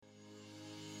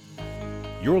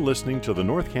You're listening to the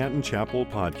North Canton Chapel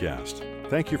podcast.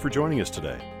 Thank you for joining us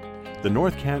today. The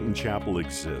North Canton Chapel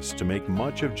exists to make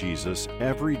much of Jesus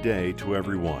every day to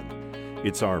everyone.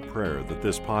 It's our prayer that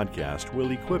this podcast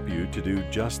will equip you to do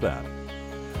just that.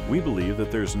 We believe that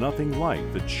there's nothing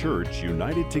like the church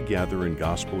united together in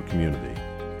gospel community.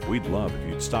 We'd love if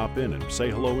you'd stop in and say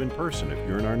hello in person if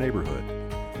you're in our neighborhood.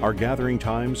 Our gathering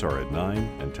times are at 9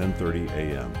 and 10:30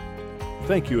 a.m.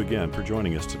 Thank you again for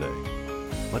joining us today.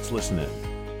 Let's listen in.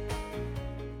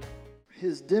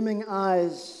 His dimming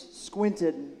eyes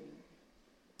squinted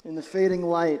in the fading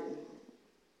light.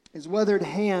 His weathered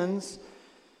hands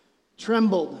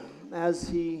trembled as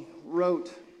he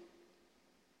wrote.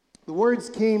 The words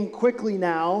came quickly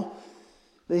now.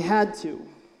 They had to.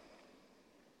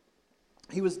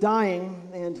 He was dying,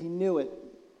 and he knew it.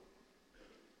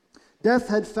 Death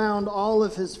had found all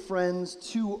of his friends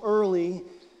too early,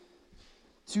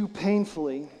 too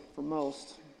painfully for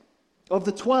most. Of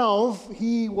the 12,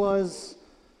 he was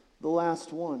the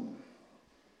last one.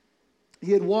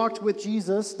 He had walked with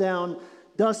Jesus down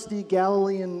dusty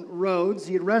Galilean roads.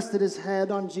 He had rested his head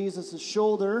on Jesus'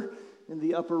 shoulder in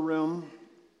the upper room.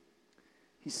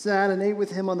 He sat and ate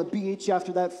with him on the beach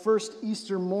after that first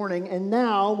Easter morning, and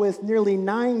now, with nearly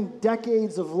 9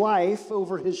 decades of life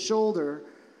over his shoulder,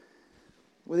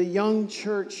 with a young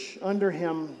church under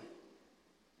him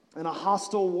and a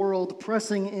hostile world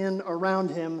pressing in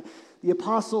around him, the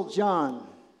Apostle John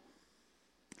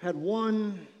had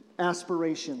one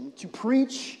aspiration: to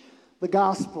preach the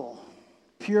gospel,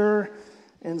 pure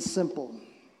and simple.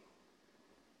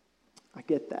 I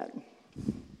get that.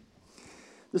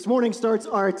 This morning starts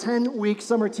our 10-week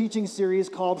summer teaching series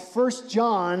called 1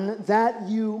 John, That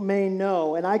You May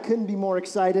Know. And I couldn't be more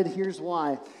excited. Here's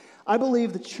why. I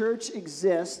believe the church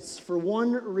exists for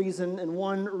one reason and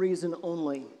one reason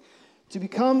only: to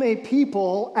become a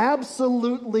people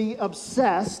absolutely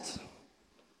obsessed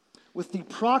with the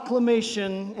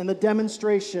proclamation and the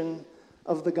demonstration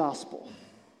of the gospel.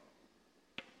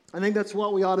 I think that's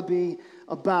what we ought to be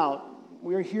about.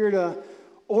 We are here to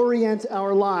orient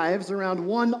our lives around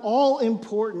one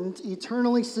all-important,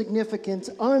 eternally significant,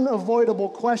 unavoidable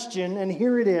question, and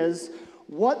here it is: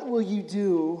 what will you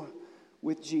do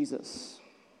with Jesus?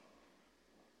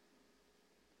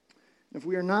 If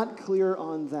we are not clear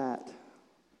on that,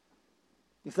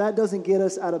 if that doesn't get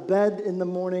us out of bed in the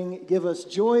morning, give us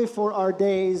joy for our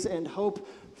days and hope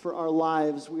for our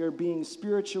lives, we are being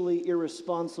spiritually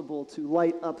irresponsible to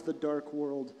light up the dark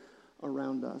world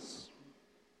around us.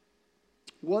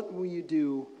 What will you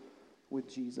do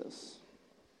with Jesus?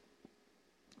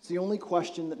 It's the only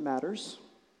question that matters.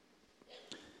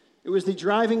 It was the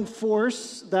driving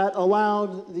force that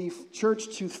allowed the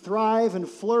church to thrive and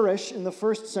flourish in the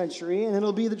first century, and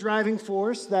it'll be the driving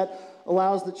force that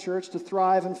allows the church to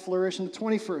thrive and flourish in the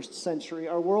 21st century.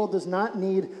 Our world does not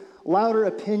need louder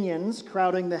opinions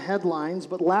crowding the headlines,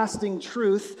 but lasting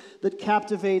truth that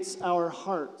captivates our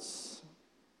hearts.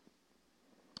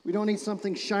 We don't need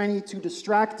something shiny to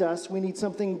distract us. We need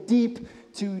something deep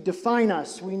to define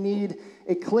us. We need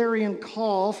a clarion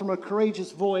call from a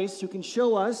courageous voice who can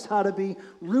show us how to be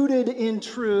rooted in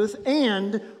truth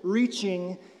and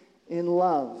reaching in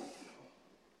love.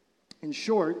 In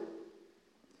short,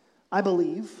 I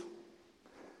believe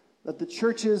that the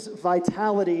church's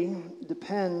vitality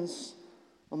depends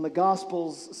on the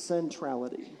gospel's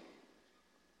centrality.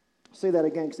 I'll say that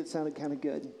again because it sounded kind of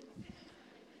good.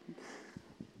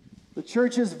 The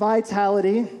church's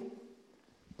vitality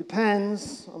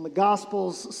depends on the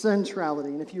gospel's centrality.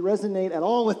 And if you resonate at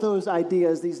all with those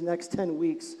ideas, these next 10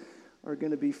 weeks are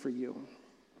going to be for you.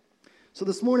 So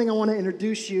this morning I want to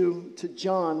introduce you to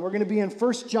John. We're going to be in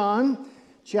 1 John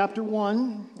chapter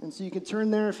 1, and so you can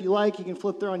turn there if you like. You can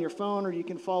flip there on your phone, or you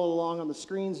can follow along on the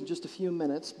screens in just a few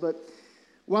minutes. But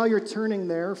while you're turning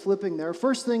there, flipping there,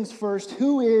 first things first,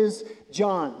 who is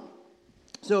John?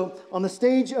 So on the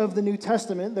stage of the New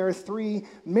Testament, there are 3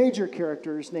 major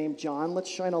characters named John. Let's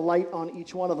shine a light on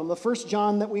each one of them. The first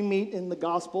John that we meet in the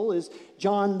gospel is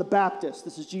John the Baptist.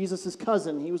 This is Jesus'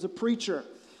 cousin. He was a preacher,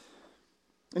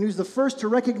 and he was the first to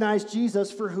recognize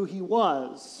Jesus for who he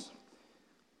was.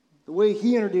 The way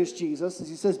he introduced Jesus is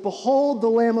he says, "Behold the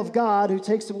Lamb of God who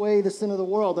takes away the sin of the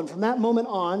world." And from that moment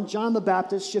on, John the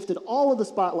Baptist shifted all of the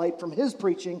spotlight from his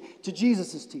preaching to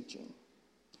Jesus' teaching.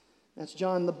 That's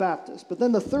John the Baptist. But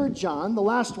then the third John, the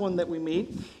last one that we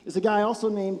meet, is a guy also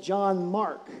named John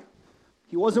Mark.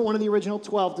 He wasn't one of the original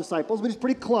 12 disciples, but he's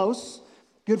pretty close.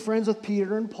 Good friends with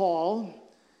Peter and Paul.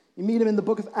 You meet him in the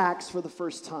book of Acts for the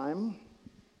first time.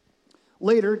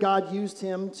 Later, God used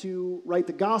him to write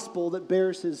the gospel that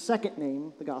bears his second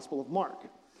name, the Gospel of Mark.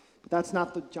 But that's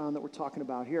not the John that we're talking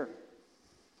about here.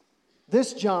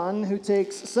 This John, who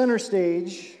takes center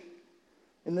stage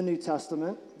in the New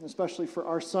Testament, especially for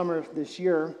our summer this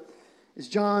year, is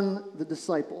John the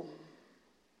disciple.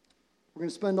 We're going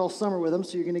to spend all summer with him,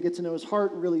 so you're going to get to know his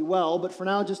heart really well. But for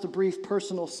now, just a brief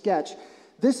personal sketch.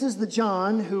 This is the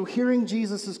John who, hearing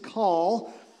Jesus'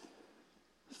 call,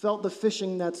 felt the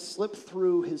fishing net slip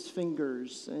through his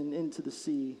fingers and into the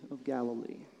Sea of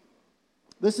Galilee.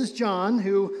 This is John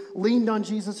who leaned on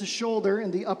Jesus' shoulder in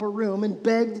the upper room and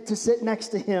begged to sit next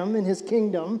to him in his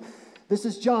kingdom. This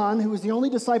is John who was the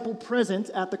only disciple present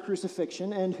at the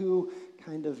crucifixion and who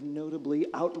kind of notably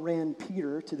outran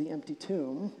Peter to the empty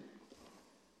tomb.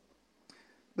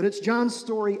 But it's John's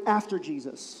story after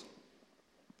Jesus.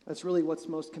 That's really what's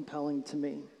most compelling to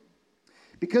me.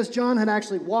 Because John had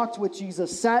actually walked with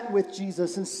Jesus, sat with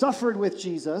Jesus, and suffered with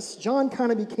Jesus, John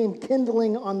kind of became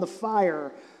kindling on the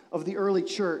fire of the early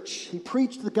church. He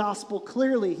preached the gospel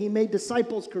clearly, he made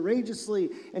disciples courageously,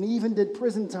 and he even did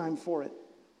prison time for it.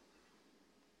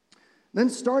 Then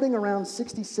starting around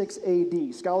 66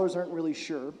 AD, scholars aren't really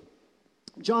sure,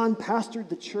 John pastored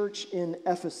the church in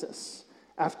Ephesus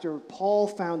after Paul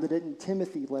founded it and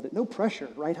Timothy led it. No pressure,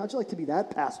 right? How'd you like to be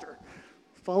that pastor?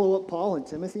 Follow up Paul and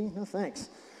Timothy? No thanks.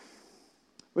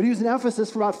 But he was in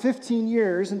Ephesus for about 15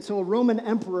 years until a Roman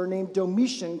emperor named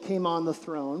Domitian came on the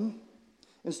throne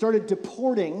and started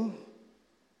deporting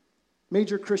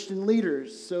major Christian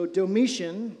leaders. So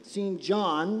Domitian, seeing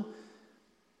John,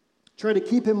 tried to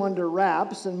keep him under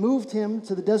wraps and moved him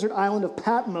to the desert island of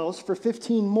Patmos for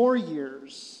 15 more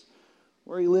years,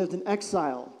 where he lived in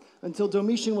exile until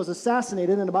Domitian was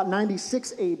assassinated in about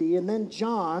 96 AD. And then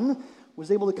John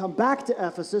was able to come back to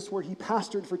Ephesus, where he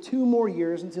pastored for 2 more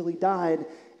years until he died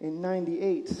in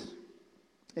 98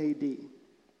 AD.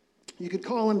 You could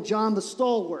call him John the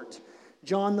Stalwart,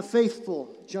 John the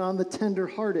Faithful, John the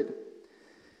Tender-hearted.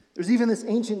 There's even this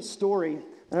ancient story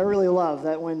that I really love,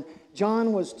 that when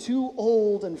John was too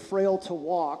old and frail to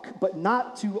walk, but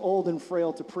not too old and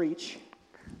frail to preach,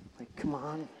 like, come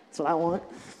on, that's what I want,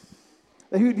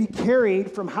 that he would be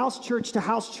carried from house church to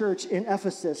house church in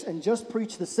Ephesus and just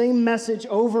preach the same message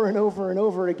over and over and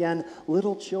over again: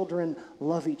 little children,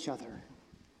 love each other.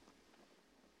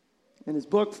 And his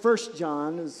book, 1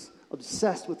 John, is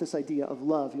obsessed with this idea of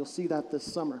love. You'll see that this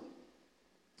summer.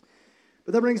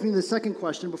 But that brings me to the second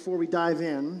question before we dive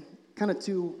in, kind of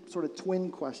 2 sort of twin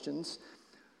questions.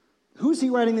 Who's he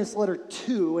writing this letter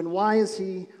to, and why is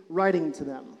he writing to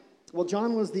them? Well,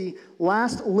 John was the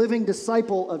last living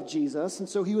disciple of Jesus, and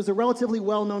so he was a relatively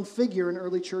well-known figure in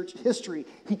early church history.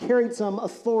 He carried some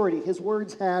authority. His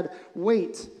words had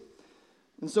weight.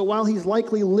 And so while he's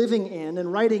likely living in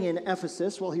and writing in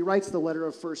Ephesus while he writes the letter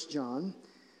of 1 John,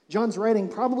 John's writing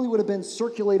probably would have been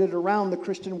circulated around the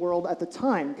Christian world at the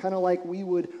time, kind of like we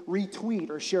would retweet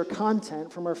or share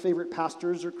content from our favorite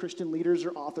pastors or Christian leaders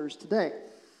or authors today.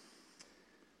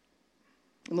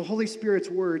 And the Holy Spirit's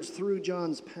words through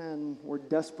John's pen were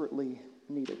desperately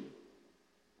needed.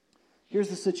 Here's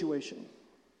the situation.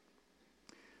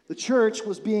 The church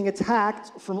was being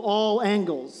attacked from all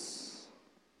angles.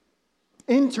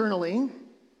 Internally,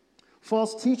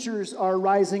 false teachers are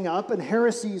rising up and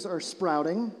heresies are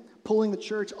sprouting, pulling the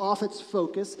church off its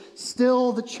focus.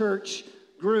 Still, the church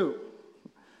grew.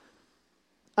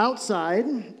 Outside,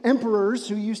 emperors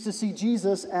who used to see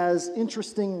Jesus as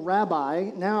interesting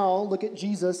rabbi now look at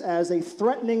Jesus as a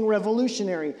threatening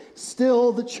revolutionary.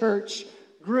 Still, the church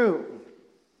grew.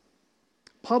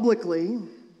 Publicly,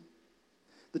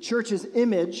 the church's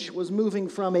image was moving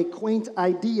from a quaint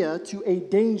idea to a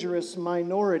dangerous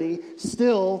minority.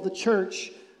 Still, the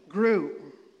church grew.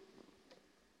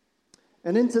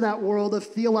 And into that world of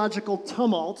theological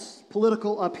tumult,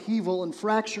 political upheaval, and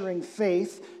fracturing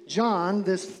faith, John,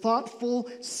 this thoughtful,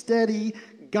 steady,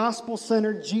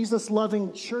 gospel-centered,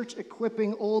 Jesus-loving,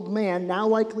 church-equipping old man, now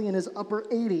likely in his upper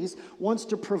 80s, wants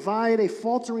to provide a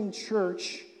faltering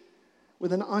church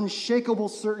with an unshakable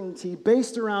certainty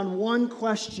based around one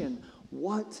question: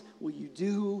 what will you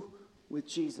do with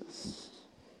Jesus?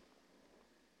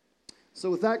 So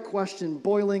with that question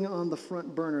boiling on the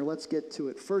front burner, let's get to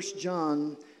it. 1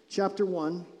 John chapter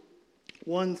 1,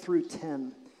 1 through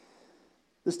 10.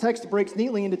 This text breaks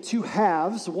neatly into 2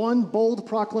 halves, 1 bold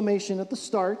proclamation at the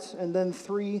start, and then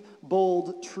 3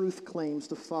 bold truth claims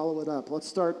to follow it up. Let's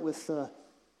start with the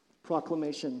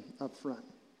proclamation up front.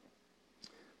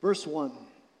 Verse 1.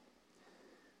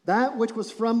 That which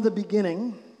was from the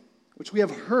beginning, which we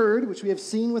have heard, which we have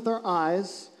seen with our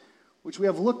eyes, which we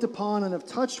have looked upon and have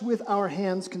touched with our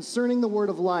hands concerning the word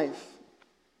of life.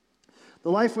 The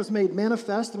life was made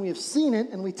manifest, and we have seen it,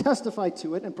 and we testify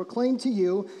to it, and proclaim to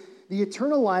you the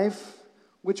eternal life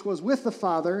which was with the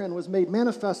Father and was made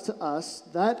manifest to us,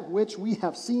 that which we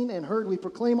have seen and heard we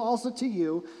proclaim also to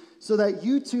you, so that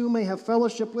you too may have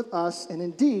fellowship with us. And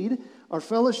indeed, our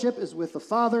fellowship is with the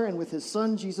Father and with his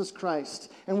Son, Jesus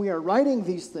Christ. And we are writing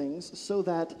these things so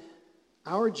that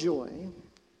our joy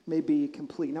may be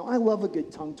complete. Now, I love a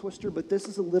good tongue twister, but this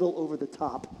is a little over the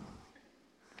top.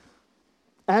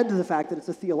 Add to the fact that it's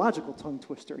a theological tongue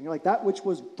twister. And you're like, that which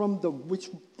was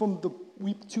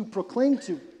we to proclaim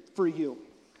to for you.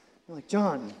 You're like,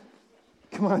 John,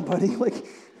 come on, buddy. Like,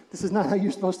 this is not how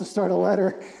you're supposed to start a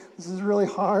letter. This is really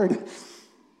hard.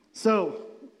 So,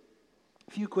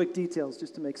 a few quick details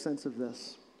just to make sense of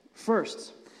this.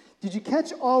 First, did you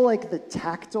catch all like the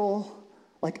tactile,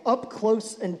 like up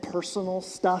close and personal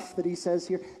stuff that he says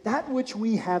here? That which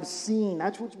we have seen,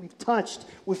 that's what we've touched,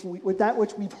 with that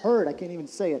which we've heard. I can't even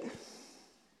say it.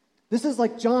 This is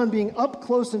like John being up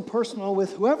close and personal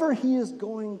with whoever he is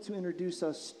going to introduce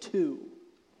us to.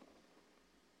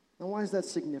 Now, why is that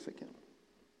significant?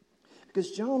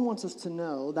 Because John wants us to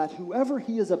know that whoever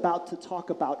he is about to talk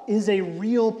about is a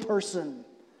real person.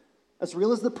 As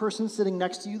real as the person sitting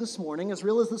next to you this morning, as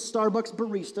real as the Starbucks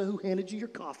barista who handed you your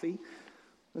coffee,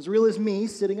 as real as me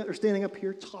standing up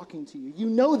here talking to you. You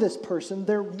know this person,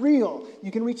 they're real.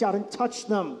 You can reach out and touch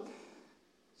them.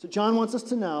 So John wants us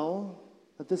to know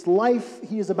that this life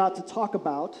he is about to talk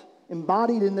about,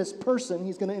 embodied in this person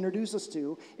he's going to introduce us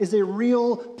to, is a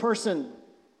real person.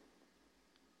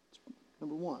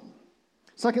 Number one.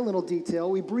 Second little detail,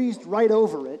 we breezed right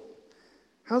over it.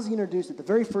 How does he introduce it? The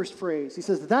very first phrase. He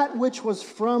says, that which was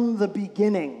from the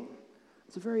beginning.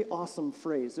 It's a very awesome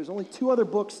phrase. There's only two other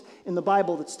books in the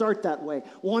Bible that start that way.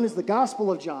 One is the Gospel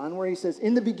of John, where he says,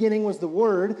 in the beginning was the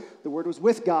Word was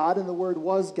with God, and the Word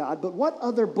was God. But what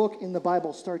other book in the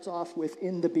Bible starts off with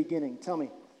in the beginning? Tell me.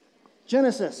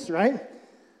 Genesis, right?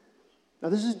 Now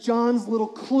this is John's little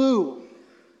clue.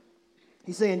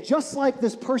 He's saying, just like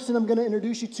this person I'm going to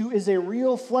introduce you to is a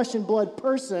real flesh and blood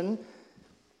person,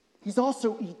 he's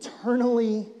also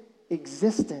eternally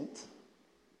existent.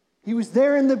 He was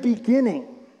there in the beginning.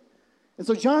 And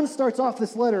so John starts off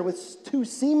this letter with two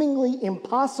seemingly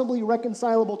impossibly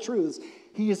reconcilable truths.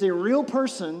 He is a real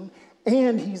person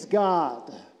and he's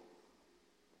God.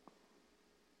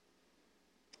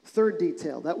 Third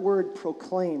detail, that word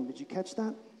proclaim. Did you catch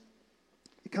that?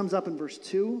 It comes up in verse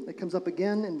 2, it comes up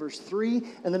again in verse 3,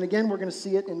 and then again we're going to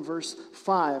see it in verse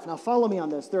 5. Now follow me on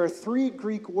this. There are three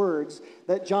Greek words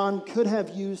that John could have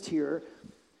used here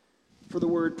for the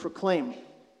word proclaim.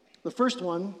 The first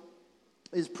one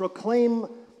is proclaim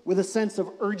with a sense of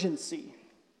urgency.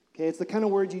 Okay, it's the kind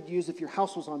of word you'd use if your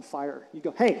house was on fire. You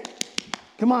go, hey,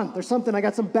 come on, there's something, I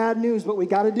got some bad news, but we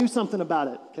got to do something about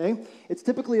it, okay? It's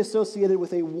typically associated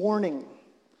with a warning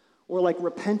or like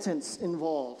repentance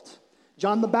involved.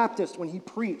 John the Baptist, when he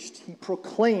preached, he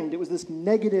proclaimed. It was this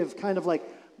negative kind of like,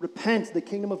 repent, the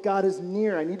kingdom of God is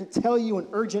near. I need to tell you an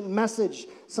urgent message.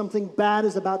 Something bad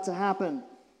is about to happen.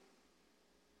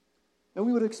 And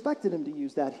we would have expected him to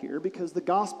use that here because the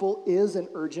gospel is an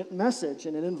urgent message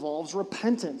and it involves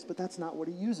repentance, but that's not what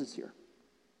he uses here.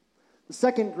 The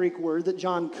second Greek word that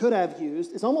John could have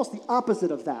used is almost the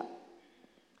opposite of that.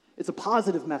 It's a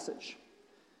positive message.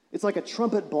 It's like a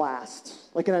trumpet blast,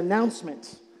 like an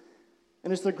announcement.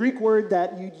 And it's the Greek word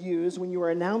that you'd use when you were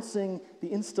announcing the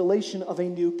installation of a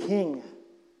new king.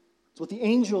 It's what the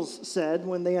angels said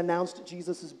when they announced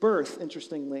Jesus' birth,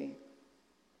 interestingly.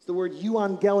 It's the word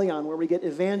euangelion, where we get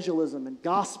evangelism and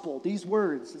gospel. These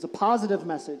words, it's a positive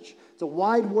message. It's a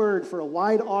wide word for a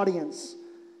wide audience.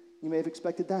 You may have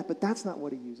expected that, but that's not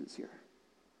what he uses here.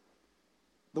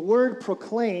 The word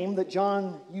proclaim that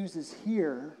John uses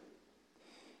here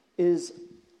is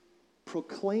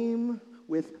proclaim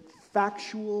with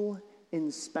factual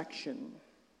inspection.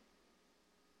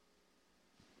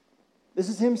 This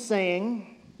is him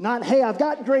saying, not, hey, I've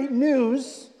got great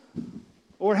news,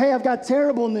 or hey, I've got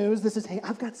terrible news. This is, hey,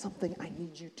 I've got something I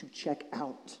need you to check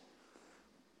out.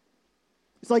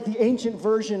 It's like the ancient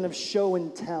version of show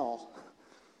and tell.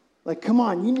 Like, come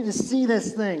on, you need to see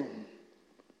this thing.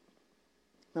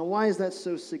 Now, why is that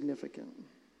so significant?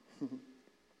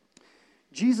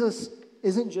 Jesus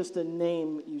isn't just a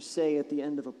name you say at the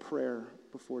end of a prayer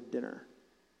before dinner.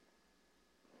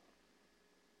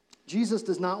 Jesus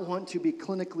does not want to be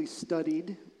clinically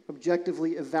studied,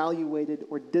 objectively evaluated,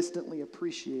 or distantly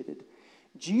appreciated.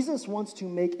 Jesus wants to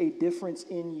make a difference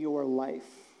in your life.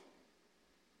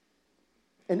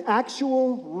 An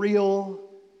actual, real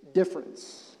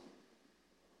difference.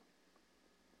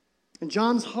 And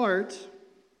John's heart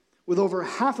with over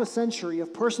half a century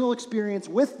of personal experience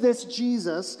with this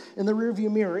Jesus in the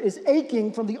rearview mirror, is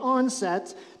aching from the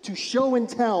onset to show and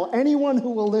tell anyone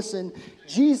who will listen,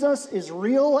 Jesus is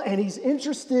real and he's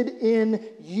interested in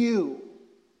you.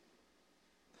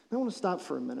 I want to stop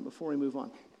for a minute before we move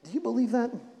on. Do you believe that?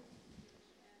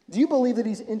 Do you believe that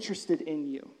he's interested in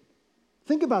you?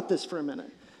 Think about this for a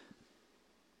minute.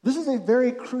 This is a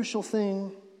very crucial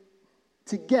thing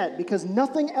to get because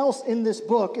nothing else in this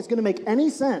book is going to make any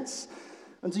sense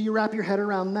until you wrap your head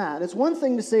around that. It's one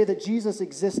thing to say that Jesus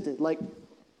existed. Like,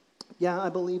 yeah, I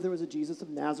believe there was a Jesus of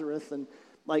Nazareth, and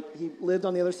like he lived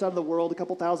on the other side of the world a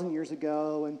couple thousand years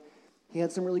ago, and he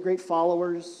had some really great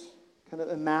followers, kind of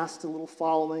amassed a little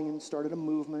following and started a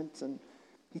movement, and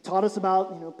he taught us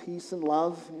about, peace and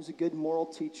love, and he was a good moral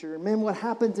teacher. And man, what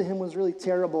happened to him was really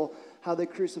terrible, how they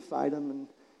crucified him, and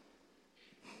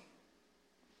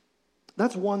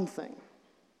that's one thing.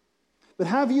 But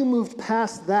have you moved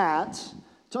past that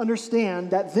to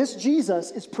understand that this Jesus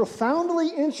is profoundly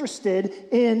interested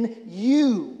in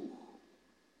you?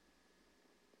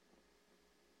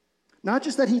 Not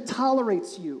just that he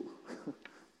tolerates you,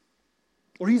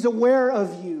 or he's aware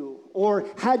of you, or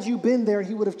had you been there,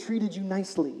 he would have treated you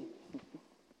nicely.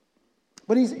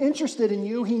 But he's interested in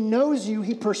you, he knows you,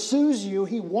 he pursues you,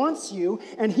 he wants you,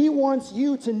 and he wants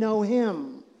you to know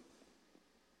him.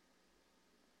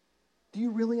 Do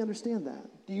you really understand that?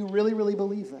 Do you really, really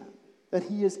believe that? That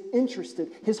he is interested.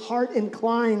 His heart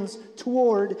inclines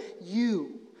toward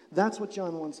you. That's what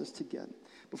John wants us to get.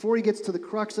 Before he gets to the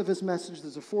crux of his message,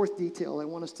 there's a fourth detail I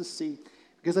want us to see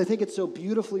because I think it so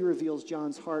beautifully reveals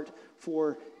John's heart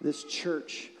for this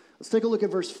church. Let's take a look at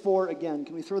verse 4 again.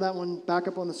 Can we throw that one back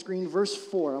up on the screen? Verse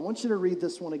 4. I want you to read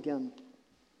this one again.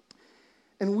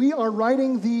 And we are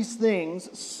writing these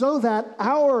things so that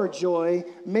our joy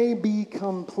may be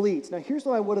complete. Now, here's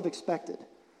what I would have expected.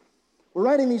 We're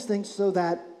writing these things so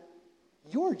that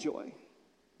your joy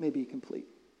may be complete.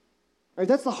 Right?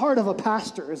 That's the heart of a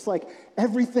pastor. It's like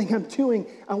everything I'm doing,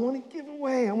 I want to give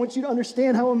away. I want you to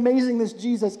understand how amazing this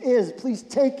Jesus is. Please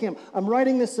take him. I'm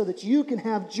writing this so that you can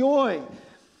have joy.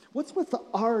 What's with the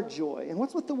our joy? And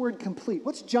what's with the word complete?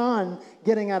 What's John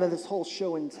getting out of this whole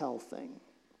show and tell thing?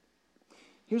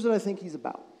 Here's what I think he's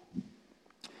about.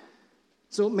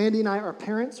 So Mandy and I are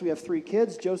parents. We have 3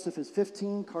 kids. Joseph is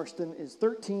 15, Karsten is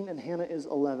 13, and Hannah is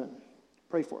 11.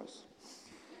 Pray for us.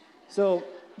 So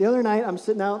the other night, I'm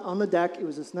sitting out on the deck. It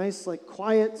was this nice,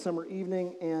 quiet summer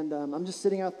evening, and I'm just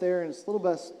sitting out there, and it's a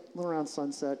little around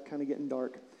sunset, kind of getting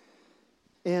dark,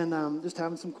 and just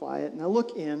having some quiet. And I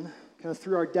look in, kind of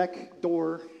through our deck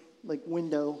door,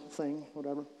 window thing,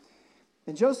 whatever,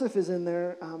 and Joseph is in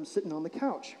there sitting on the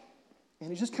couch. And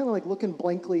he's just kind of looking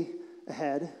blankly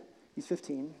ahead. He's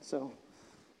 15, so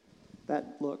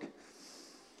that look.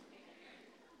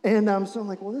 And so I'm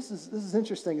like, well, this is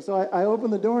interesting. So I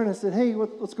opened the door and I said, hey,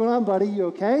 what's going on, buddy? You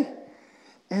okay?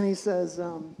 And he says,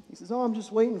 oh, I'm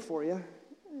just waiting for you.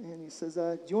 And he says,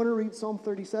 do you want to read Psalm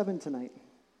 37 tonight?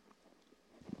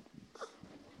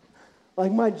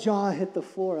 My jaw hit the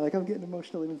floor. I'm getting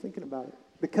emotional even thinking about it.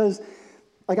 Because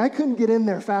I couldn't get in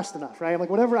there fast enough, right?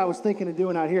 Whatever I was thinking of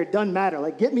doing out here, it doesn't matter.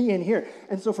 Get me in here.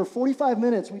 And so for 45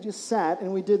 minutes, we just sat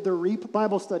and we did the REAP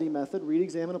Bible study method, read,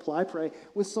 examine, apply, pray,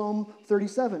 with Psalm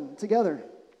 37 together.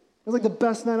 It was the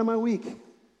best night of my week.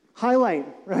 Highlight,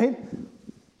 right?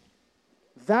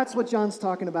 That's what John's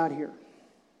talking about here.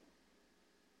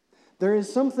 There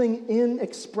is something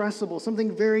inexpressible,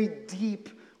 something very deep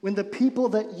when the people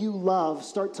that you love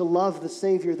start to love the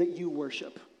Savior that you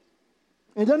worship.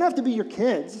 And it doesn't have to be your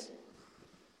kids.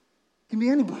 It can be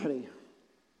anybody.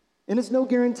 And it's no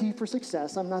guarantee for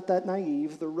success. I'm not that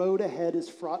naive. The road ahead is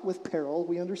fraught with peril.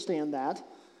 We understand that.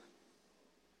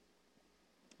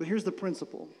 But here's the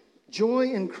principle.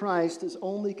 Joy in Christ is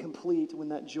only complete when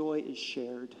that joy is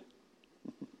shared.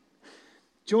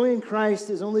 Joy in Christ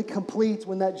is only complete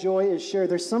when that joy is shared.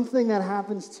 There's something that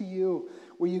happens to you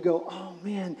where you go, oh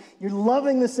man, you're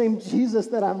loving the same Jesus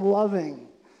that I'm loving.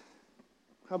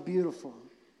 How beautiful.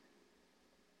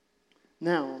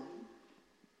 Now,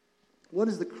 what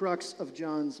is the crux of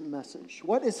John's message?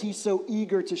 What is he so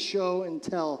eager to show and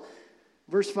tell?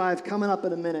 Verse 5, coming up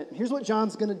in a minute. Here's what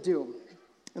John's going to do,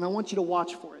 and I want you to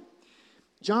watch for it.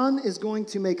 John is going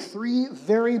to make 3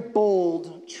 very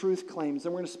bold truth claims,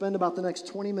 and we're going to spend about the next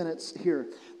 20 minutes here.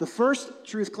 The first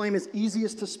truth claim is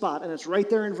easiest to spot, and it's right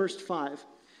there in verse 5.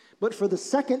 But for the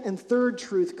second and third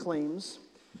truth claims,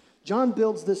 John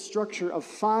builds this structure of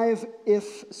 5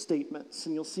 if statements,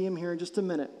 and you'll see him here in just a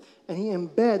minute. And he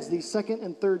embeds these second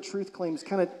and third truth claims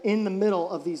kind of in the middle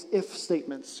of these if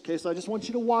statements. Okay, so I just want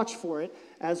you to watch for it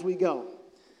as we go.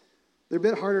 They're a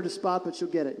bit harder to spot, but you'll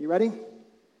get it. You ready?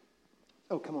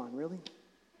 Oh, come on, really?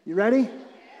 You ready?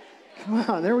 Come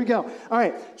on, there we go. All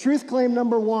right, truth claim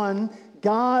number 1,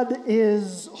 God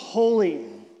is holy.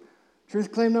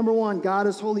 Truth claim number 1, God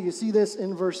is holy. You see this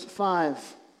in verse 5.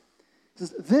 It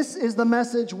says, "This is the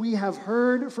message we have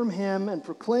heard from him and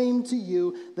proclaimed to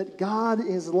you, that God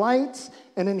is light,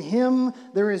 and in him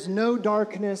there is no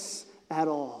darkness at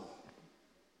all."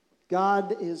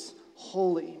 God is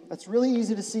holy. That's really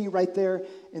easy to see right there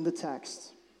in the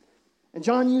text. And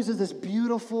John uses this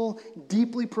beautiful,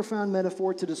 deeply profound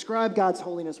metaphor to describe God's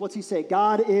holiness. What's he say?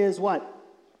 God is what?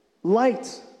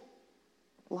 Light.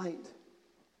 Light.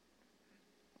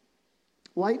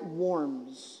 Light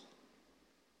warms.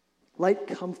 Light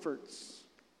comforts.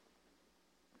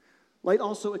 Light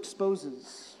also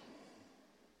exposes.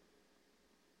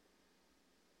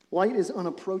 Light is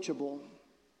unapproachable.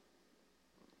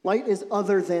 Light is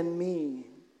other than me.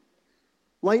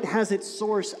 Light has its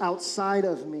source outside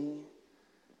of me.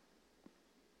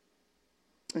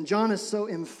 And John is so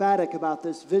emphatic about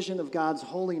this vision of God's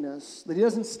holiness that he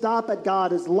doesn't stop at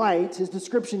God as light. His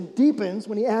description deepens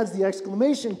when he adds the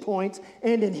exclamation point,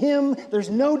 "And in him there's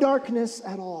no darkness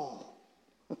at all."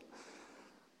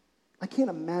 I can't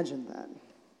imagine that.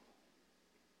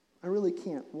 I really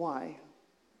can't. Why?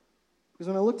 Because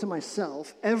when I look to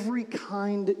myself, every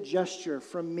kind gesture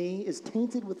from me is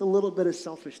tainted with a little bit of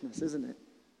selfishness, isn't it?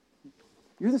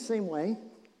 You're the same way.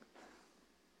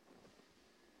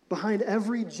 Behind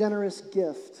every generous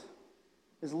gift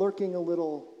is lurking a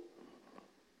little,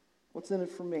 what's in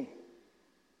it for me?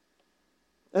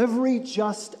 Every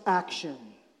just action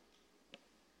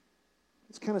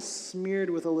is kind of smeared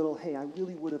with a little, hey, I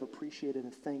really would have appreciated a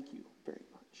thank you very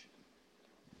much.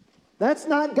 That's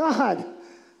not God.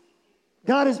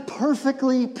 God is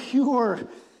perfectly pure.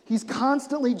 He's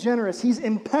constantly generous. He's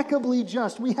impeccably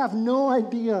just. We have no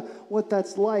idea what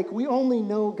that's like. We only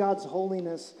know God's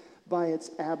holiness by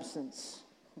its absence.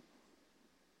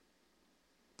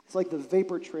 It's like the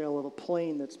vapor trail of a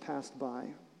plane that's passed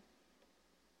by.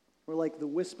 Or like the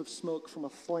wisp of smoke from a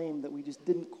flame that we just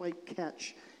didn't quite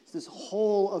catch. It's this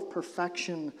hole of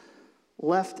perfection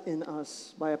left in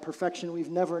us by a perfection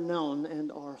we've never known and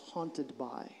are haunted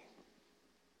by.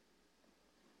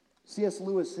 C.S.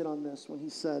 Lewis hit on this when he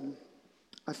said,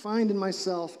 "I find in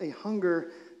myself a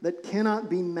hunger that cannot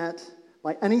be met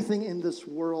by anything in this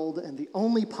world, and the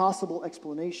only possible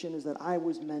explanation is that I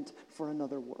was meant for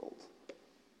another world."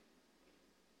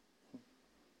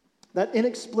 That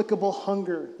inexplicable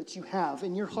hunger that you have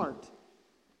in your heart,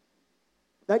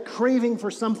 that craving for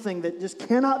something that just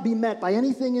cannot be met by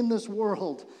anything in this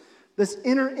world, this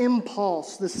inner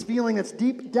impulse, this feeling that's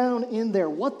deep down in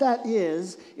there, what that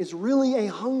is really a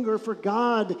hunger for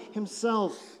God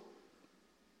himself.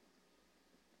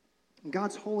 And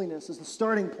God's holiness is the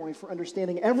starting point for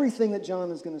understanding everything that John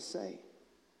is going to say.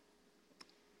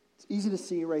 It's easy to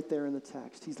see right there in the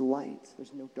text. He's light.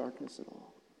 There's no darkness at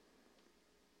all.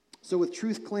 So with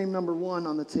truth claim number 1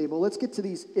 on the table, let's get to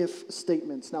these if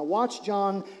statements. Now watch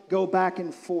John go back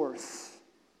and forth.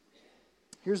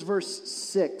 Here's verse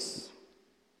 6.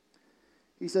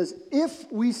 He says,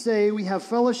 "If we say we have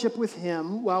fellowship with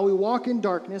him while we walk in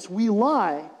darkness, we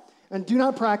lie and do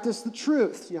not practice the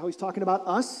truth." See how he's talking about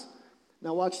us?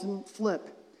 Now watch them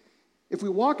flip. "If we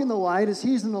walk in the light as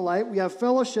he's in the light, we have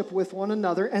fellowship with one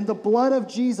another, and the blood of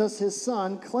Jesus, his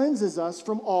son, cleanses us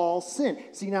from all sin."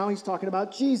 See, now he's talking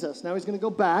about Jesus. Now he's going to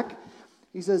go back.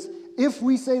 He says, "If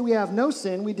we say we have no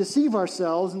sin, we deceive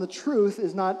ourselves, and the truth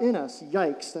is not in us."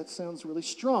 Yikes, that sounds really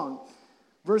strong.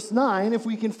 Verse 9, "If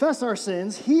we confess our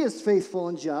sins, he is faithful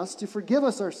and just to forgive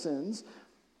us our sins,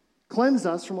 cleanse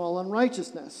us from all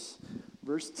unrighteousness."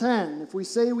 Verse 10, "If we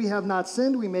say we have not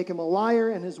sinned, we make him a liar,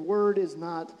 and his word is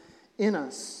not in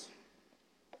us."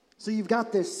 So you've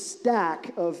got this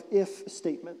stack of if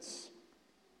statements.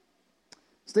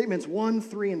 Statements 1,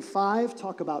 3, and 5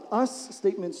 talk about us.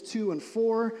 Statements 2 and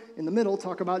 4 in the middle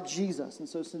talk about Jesus. And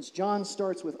so since John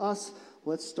starts with us,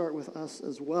 let's start with us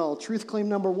as well. Truth claim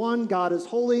number 1, God is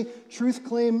holy. Truth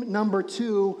claim number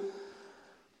 2,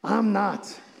 I'm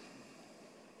not.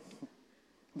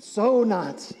 I'm so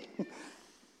not.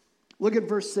 Look at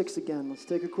verse 6 again. Let's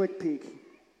take a quick peek.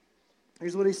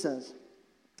 Here's what he says.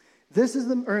 Verse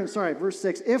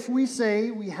 6. "If we say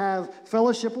we have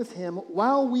fellowship with him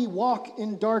while we walk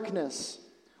in darkness,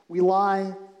 we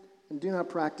lie and do not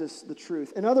practice the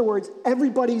truth." In other words,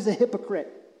 everybody's a hypocrite.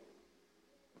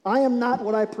 I am not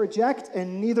what I project,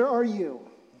 and neither are you.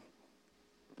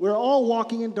 We're all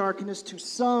walking in darkness to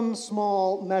some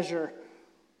small measure.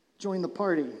 Join the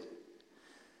party.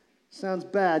 Sounds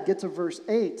bad. Get to verse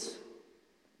 8.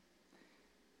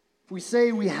 If we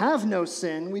say we have no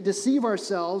sin, we deceive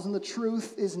ourselves and the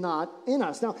truth is not in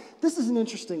us. Now, this is an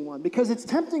interesting one because it's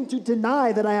tempting to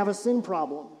deny that I have a sin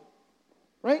problem,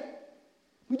 right?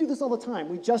 We do this all the time.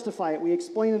 We justify it. We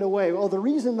explain it away. Oh, the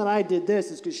reason that I did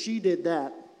this is because she did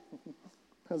that.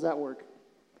 How's that work?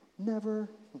 Never.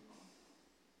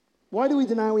 Why do we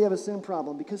deny we have a sin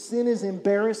problem? Because sin is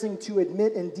embarrassing to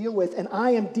admit and deal with, and I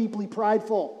am deeply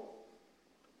prideful.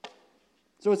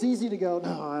 So it's easy to go,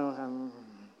 no, I don't have,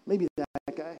 maybe that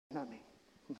guy, not me.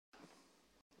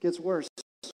 Gets worse.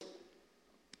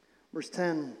 Verse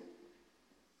 10.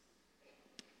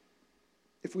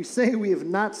 If we say we have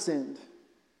not sinned,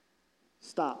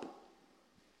 stop.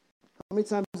 How many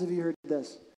times have you heard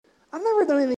this? I've never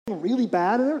done anything really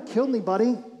bad. I've never killed anybody.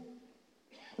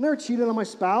 I've never cheated on my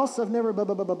spouse. I've never blah,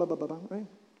 blah, blah, blah, blah, blah, blah, right? And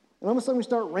all of a sudden we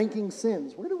start ranking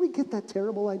sins. Where did we get that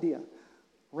terrible idea?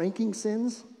 Ranking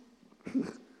sins?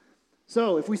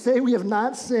 So if we say we have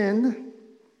not sinned,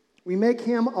 we make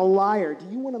him a liar. Do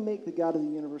you want to make the God of the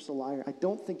universe a liar? I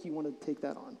don't think you want to take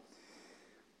that on.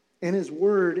 And his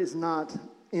word is not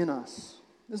in us.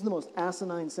 This is the most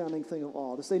asinine sounding thing of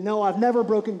all. To say, no, I've never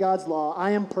broken God's law.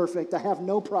 I am perfect. I have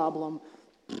no problem.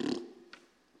 Come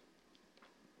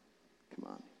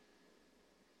on.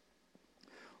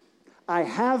 I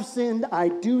have sinned. I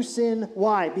do sin.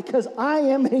 Why? Because I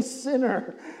am a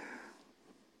sinner.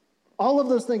 All of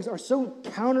those things are so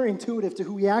counterintuitive to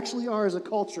who we actually are as a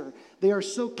culture. They are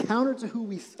so counter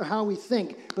to how we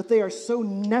think, but they are so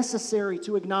necessary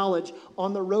to acknowledge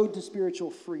on the road to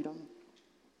spiritual freedom.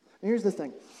 And here's the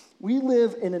thing. We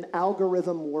live in an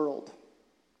algorithm world.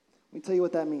 Let me tell you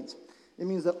what that means. It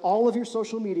means that all of your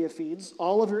social media feeds,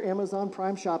 all of your Amazon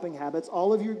Prime shopping habits,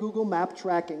 all of your Google Map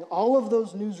tracking, all of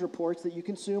those news reports that you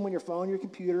consume on your phone, your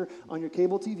computer, on your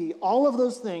cable TV, all of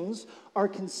those things are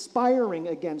conspiring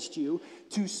against you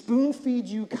to spoon feed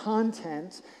you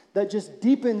content that just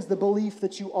deepens the belief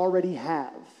that you already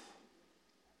have.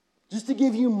 Just to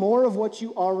give you more of what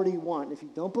you already want. If you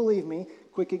don't believe me,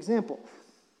 quick example.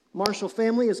 Marshall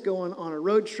family is going on a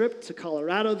road trip to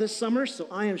Colorado this summer, so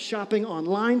I am shopping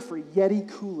online for Yeti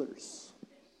coolers.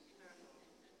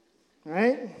 All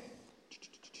right?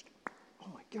 Oh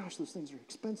my gosh, those things are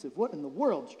expensive. What in the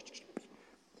world?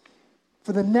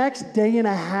 For the next day and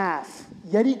a half,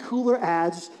 Yeti cooler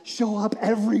ads show up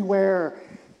everywhere.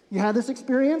 You had this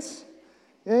experience?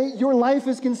 Okay? Your life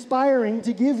is conspiring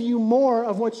to give you more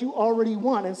of what you already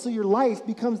want, and so your life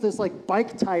becomes this like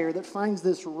bike tire that finds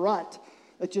this rut.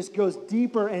 It just goes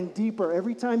deeper and deeper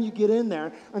every time you get in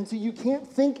there until you can't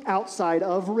think outside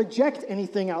of, reject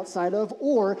anything outside of,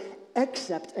 or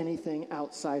accept anything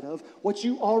outside of what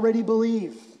you already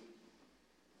believe.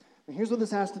 And here's what this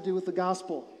has to do with the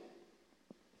gospel.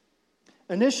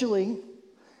 Initially,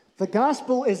 the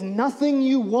gospel is nothing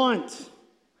you want,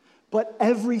 but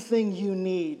everything you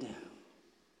need.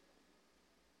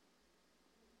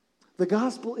 The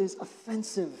gospel is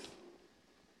offensive.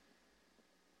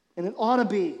 And it ought to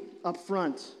be up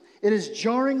front. It is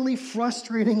jarringly,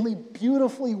 frustratingly,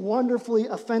 beautifully, wonderfully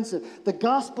offensive. The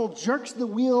gospel jerks the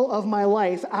wheel of my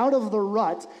life out of the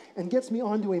rut and gets me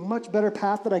onto a much better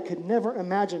path that I could never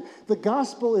imagine. The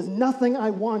gospel is nothing I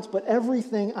want, but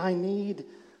everything I need.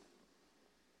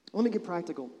 Let me get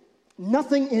practical.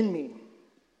 Nothing in me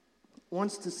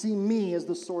wants to see me as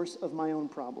the source of my own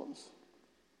problems.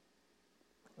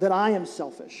 That I am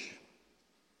selfish.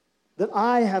 That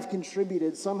I have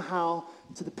contributed somehow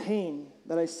to the pain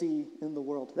that I see in the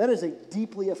world. That is a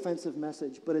deeply offensive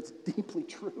message, but it's deeply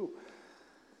true.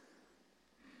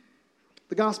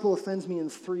 The gospel offends me in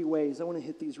 3 ways. I want to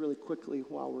hit these really quickly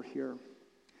while we're here.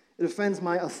 It offends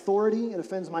my authority, it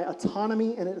offends my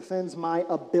autonomy, and it offends my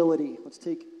ability. Let's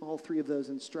take all 3 of those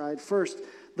in stride. First,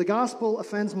 the gospel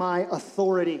offends my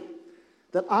authority.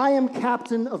 That I am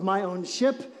captain of my own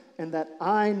ship, and that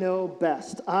I know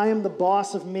best. I am the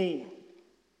boss of me.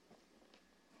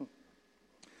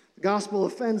 The gospel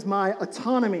offends my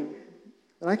autonomy,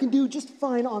 that I can do just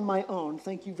fine on my own.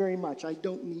 Thank you very much. I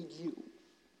don't need you.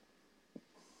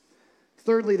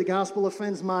 Thirdly, the gospel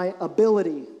offends my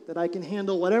ability, that I can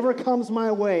handle whatever comes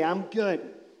my way. I'm good.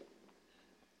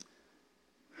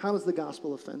 How does the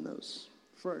gospel offend those?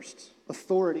 First,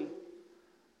 authority.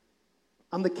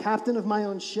 I'm the captain of my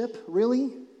own ship?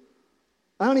 Really?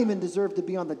 I don't even deserve to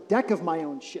be on the deck of my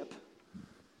own ship.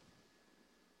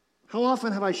 How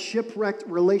often have I shipwrecked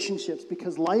relationships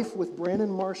because life with Brandon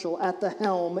Marshall at the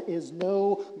helm is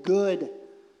no good?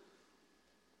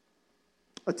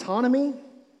 Autonomy?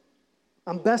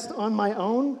 I'm best on my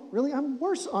own? Really, I'm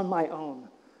worse on my own.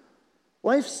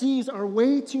 Life seas are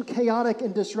way too chaotic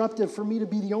and disruptive for me to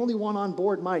be the only one on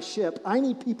board my ship. I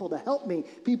need people to help me,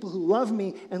 people who love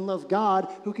me and love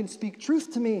God, who can speak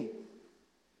truth to me.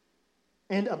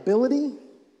 And ability,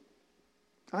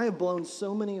 I have blown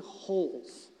so many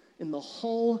holes in the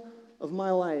hull of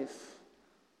my life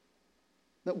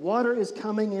that water is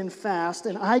coming in fast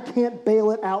and I can't bail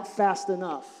it out fast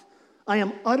enough. I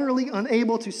am utterly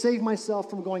unable to save myself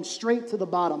from going straight to the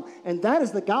bottom. And that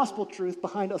is the gospel truth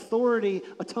behind authority,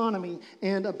 autonomy,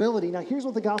 and ability. Now, here's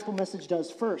what the gospel message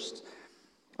does first.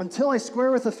 Until I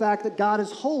square with the fact that God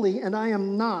is holy and I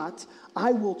am not,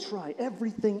 I will try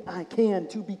everything I can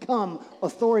to become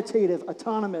authoritative,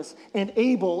 autonomous, and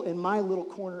able in my little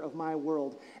corner of my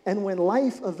world. And when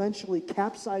life eventually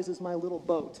capsizes my little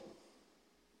boat,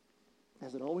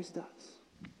 as it always does,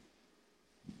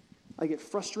 I get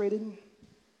frustrated,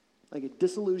 I get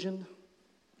disillusioned,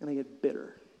 and I get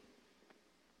bitter.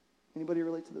 Anybody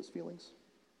relate to those feelings?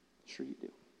 Sure you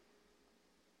do.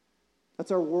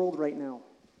 That's our world right now.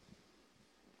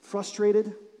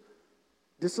 Frustrated,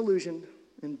 disillusioned,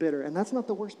 and bitter. And that's not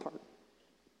the worst part.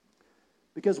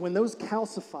 Because when those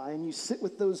calcify and you sit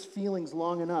with those feelings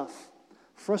long enough,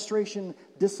 frustration,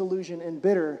 disillusion, and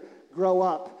bitter grow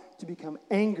up to become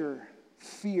anger,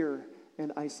 fear,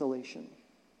 and isolation.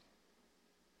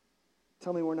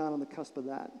 Tell me we're not on the cusp of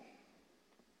that.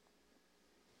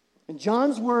 And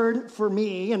John's word for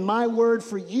me and my word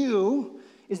for you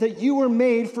is that you were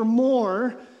made for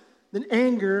more than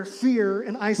anger, fear,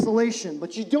 and isolation.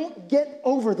 But you don't get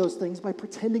over those things by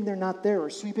pretending they're not there or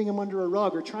sweeping them under a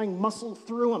rug or trying to muscle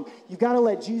through them. You've got to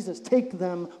let Jesus take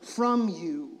them from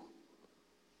you.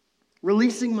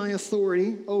 Releasing my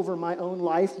authority over my own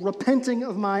life, repenting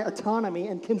of my autonomy,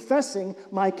 and confessing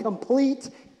my complete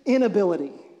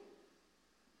inability.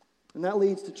 And that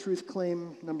leads to truth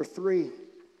claim number 3.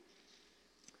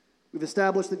 We've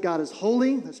established that God is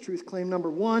holy. That's truth claim number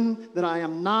 1. That I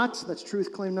am not. That's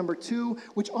truth claim number 2.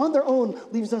 Which on their own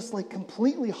leaves us like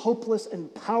completely hopeless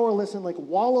and powerless and like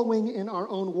wallowing in our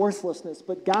own worthlessness.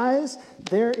 But guys,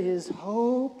 there is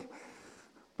hope.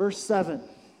 Verse 7.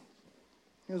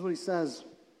 Here's what he says.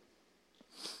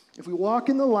 If we walk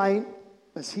in the light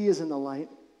as he is in the light,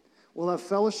 we'll have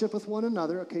fellowship with one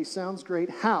another. Okay, sounds great.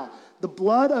 How? The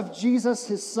blood of Jesus,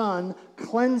 his son,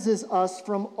 cleanses us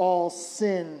from all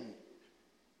sin.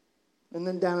 And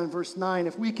then down in verse 9,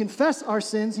 if we confess our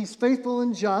sins, he's faithful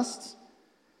and just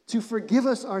to forgive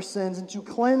us our sins and to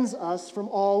cleanse us from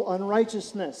all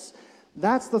unrighteousness.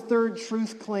 That's the third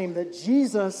truth claim, that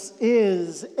Jesus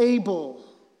is able.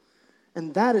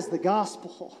 And that is the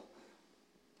gospel.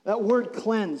 That word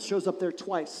cleanse shows up there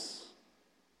twice.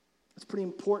 It's pretty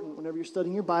important. Whenever you're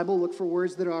studying your Bible, look for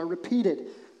words that are repeated.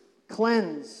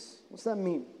 Cleanse. What's that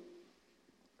mean?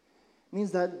 It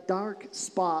means that dark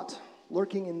spot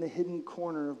lurking in the hidden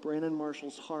corner of Brandon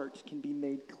Marshall's heart can be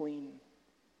made clean.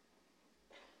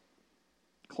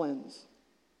 Cleanse.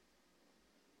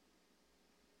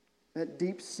 That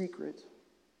deep secret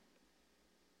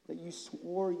that you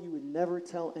swore you would never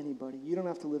tell anybody, you don't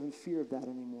have to live in fear of that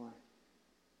anymore.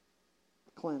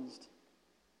 Cleansed.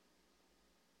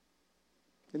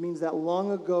 It means that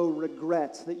long ago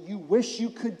regret that you wish you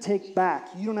could take back,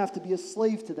 you don't have to be a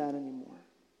slave to that anymore.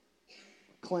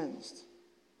 Cleansed.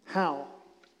 How?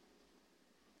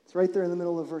 It's right there in the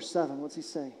middle of verse 7. What's he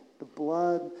say? The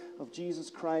blood of Jesus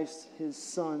Christ, his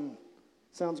son.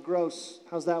 Sounds gross.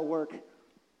 How's that work?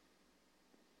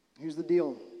 Here's the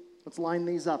deal. Let's line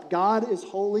these up. God is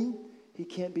holy. He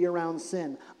can't be around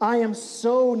sin. I am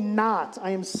so not.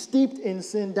 I am steeped in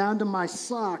sin down to my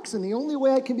socks. And the only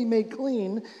way I can be made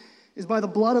clean is by the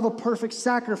blood of a perfect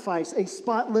sacrifice, a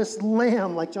spotless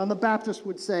lamb, like John the Baptist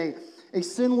would say, a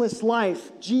sinless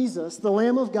life, Jesus, the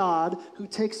Lamb of God, who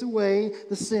takes away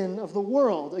the sin of the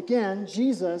world. Again,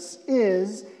 Jesus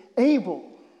is able.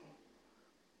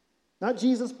 Not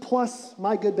Jesus plus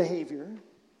my good behavior.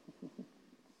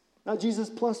 Not Jesus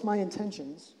plus my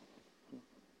intentions.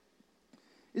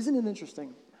 Isn't it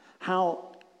interesting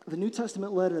how the New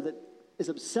Testament letter that is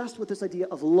obsessed with this idea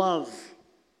of love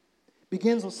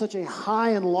begins with such a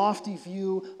high and lofty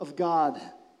view of God?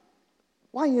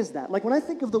 Why is that? Like when I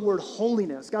think of the word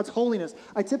holiness, God's holiness,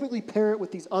 I typically pair it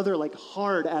with these other like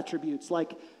hard attributes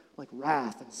like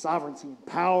wrath and sovereignty and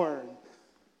power.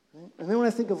 Right? And then when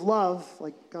I think of love,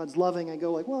 like God's loving, I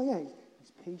go like, well, yeah,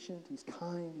 he's patient, he's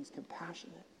kind, he's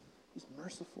compassionate, he's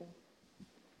merciful.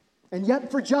 And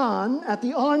yet for John, at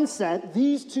the onset,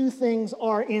 these two things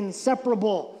are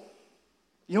inseparable.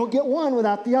 You don't get one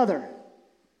without the other.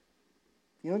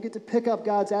 You don't get to pick up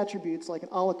God's attributes like an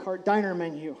a la carte diner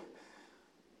menu.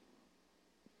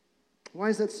 Why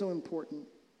is that so important?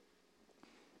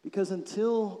 Because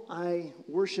until I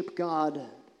worship God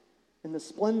in the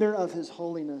splendor of his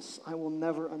holiness, I will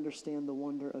never understand the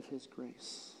wonder of his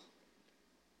grace.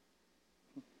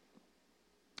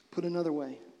 Put another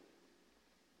way,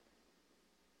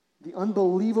 the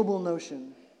unbelievable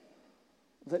notion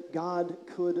that God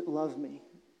could love me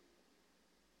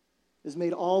is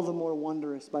made all the more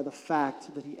wondrous by the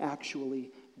fact that he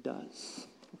actually does.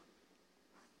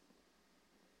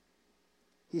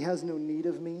 He has no need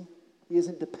of me. He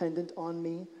isn't dependent on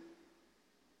me.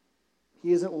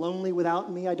 He isn't lonely without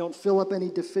me. I don't fill up any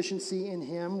deficiency in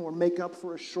him or make up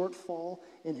for a shortfall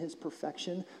in his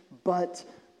perfection, but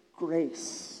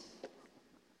grace.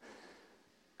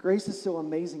 Grace is so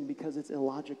amazing because it's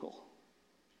illogical.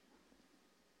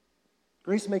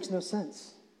 Grace makes no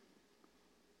sense.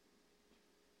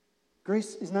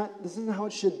 Grace is not, this isn't how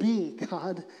it should be,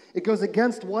 God. It goes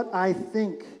against what I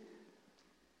think.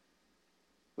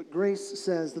 But grace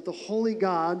says that the holy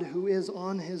God, who is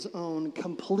on his own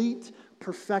complete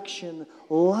perfection,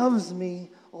 loves me,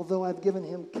 although I've given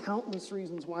him countless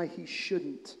reasons why he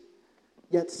shouldn't.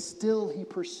 Yet still he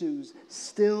pursues,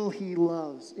 still he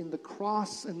loves. In the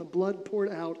cross and the blood poured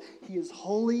out, he is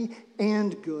holy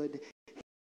and good.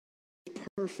 He is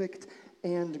perfect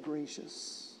and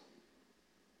gracious.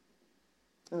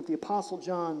 And if the Apostle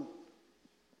John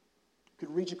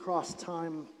could reach across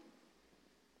time,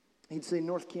 he'd say,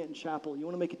 North Canton Chapel, you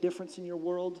want to make a difference in your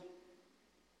world?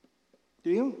 Do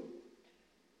you?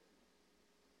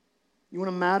 You want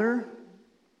to matter?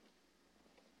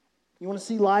 You want to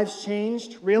see lives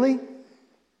changed? Really?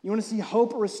 You want to see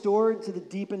hope restored to the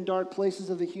deep and dark places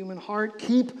of the human heart?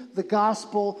 Keep the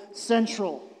gospel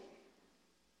central.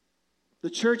 The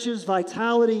church's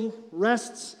vitality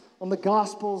rests on the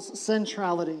gospel's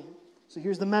centrality. So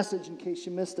here's the message in case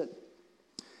you missed it.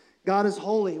 God is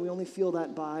holy. We only feel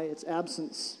that by its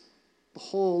absence. The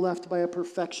whole left by a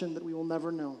perfection that we will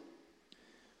never know.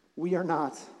 We are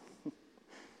not.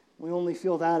 We only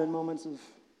feel that in moments of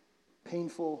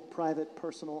painful, private,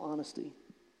 personal honesty.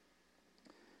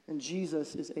 And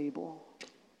Jesus is able.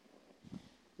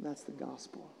 And that's the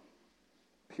gospel.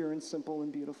 Pure and simple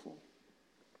and beautiful.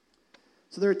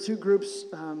 So there are two groups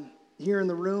here in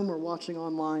the room or watching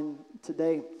online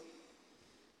today.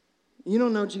 You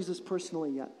don't know Jesus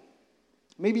personally yet.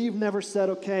 Maybe you've never said,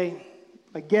 okay,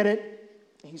 I get it.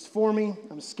 He's for me.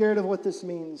 I'm scared of what this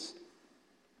means.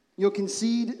 You'll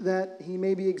concede that he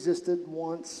maybe existed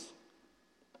once.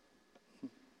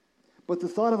 But the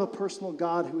thought of a personal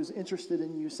God who is interested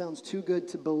in you sounds too good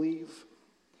to believe.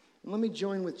 And let me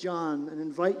join with John and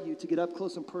invite you to get up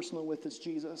close and personal with this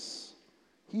Jesus.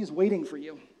 He is waiting for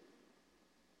you.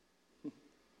 You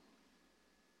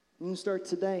can start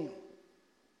today.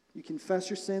 You confess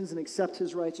your sins and accept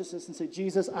his righteousness and say,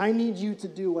 Jesus, I need you to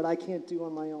do what I can't do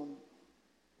on my own.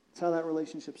 That's how that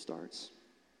relationship starts.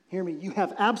 Hear me, you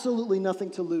have absolutely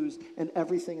nothing to lose and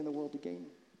everything in the world to gain.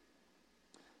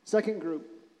 Second group,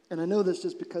 and I know this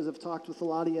just because I've talked with a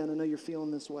lot of you and I know you're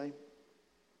feeling this way.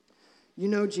 You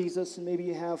know Jesus, and maybe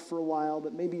you have for a while,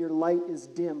 but maybe your light is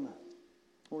dim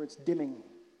or it's dimming.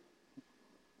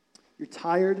 You're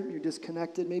tired, you're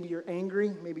disconnected, maybe you're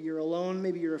angry, maybe you're alone,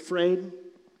 maybe you're afraid.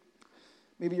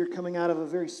 Maybe you're coming out of a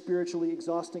very spiritually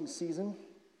exhausting season.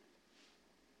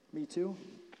 Me too.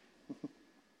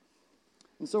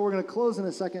 And so we're going to close in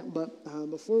a second, but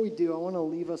before we do, I want to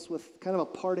leave us with kind of a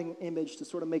parting image to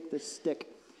sort of make this stick.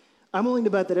 I'm willing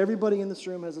to bet that everybody in this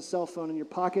room has a cell phone in your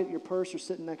pocket, your purse, or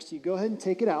sitting next to you. Go ahead and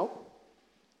take it out.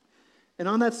 And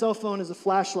on that cell phone is a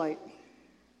flashlight.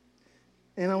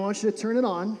 And I want you to turn it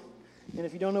on. And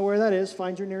if you don't know where that is,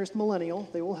 find your nearest millennial.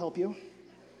 They will help you.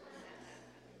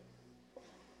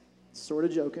 Sort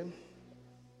of joking.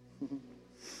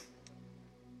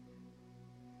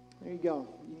 There you go.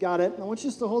 You got it. I want you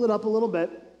just to hold it up a little bit.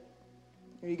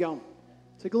 There you go.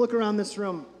 Take a look around this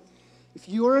room. If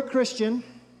you are a Christian,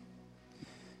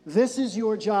 this is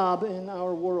your job in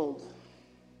our world.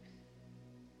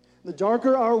 The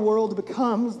darker our world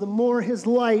becomes, the more his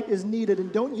light is needed.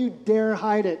 And don't you dare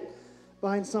hide it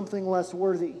behind something less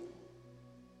worthy.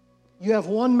 You have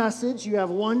one message, you have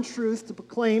one truth to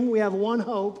proclaim, we have one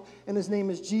hope, and his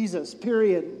name is Jesus,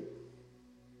 period.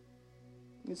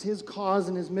 It's his cause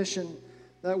and his mission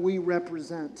that we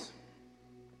represent.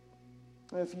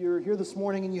 If you're here this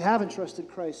morning and you haven't trusted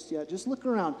Christ yet, just look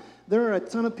around. There are a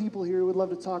ton of people here who would love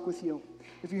to talk with you.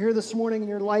 If you're here this morning and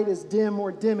your light is dim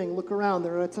or dimming, look around.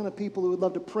 There are a ton of people who would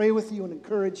love to pray with you and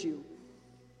encourage you.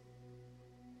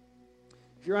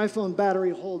 If your iPhone battery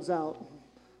holds out,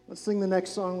 let's sing the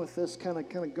next song with this kind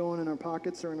of going in our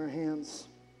pockets or in our hands.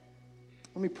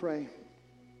 Let me pray.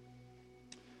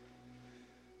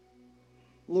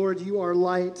 Lord, you are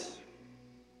light.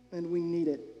 and we need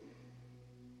it.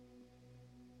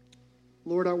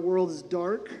 Lord, our world is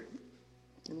dark,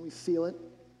 and we feel it.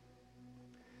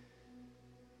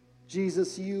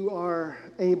 Jesus, you are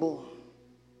able,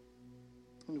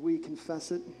 and we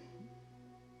confess it.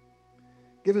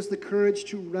 Give us the courage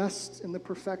to rest in the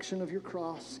perfection of your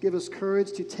cross. Give us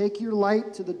courage to take your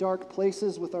light to the dark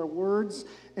places with our words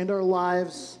and our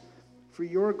lives for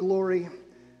your glory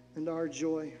and our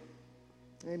joy.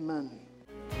 Amen.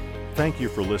 Thank you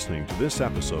for listening to this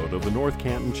episode of the North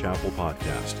Canton Chapel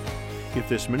Podcast. If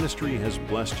this ministry has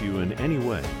blessed you in any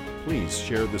way, please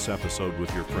share this episode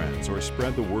with your friends or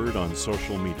spread the word on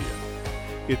social media.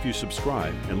 If you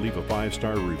subscribe and leave a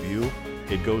 5-star review,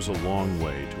 it goes a long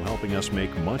way to helping us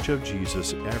make much of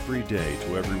Jesus every day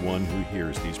to everyone who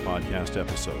hears these podcast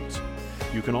episodes.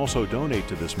 You can also donate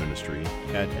to this ministry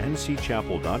at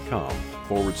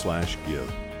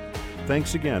ncchapel.com/give.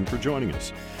 Thanks again for joining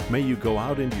us. May you go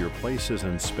out into your places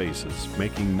and spaces,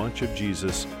 making much of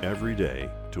Jesus every day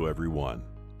to everyone.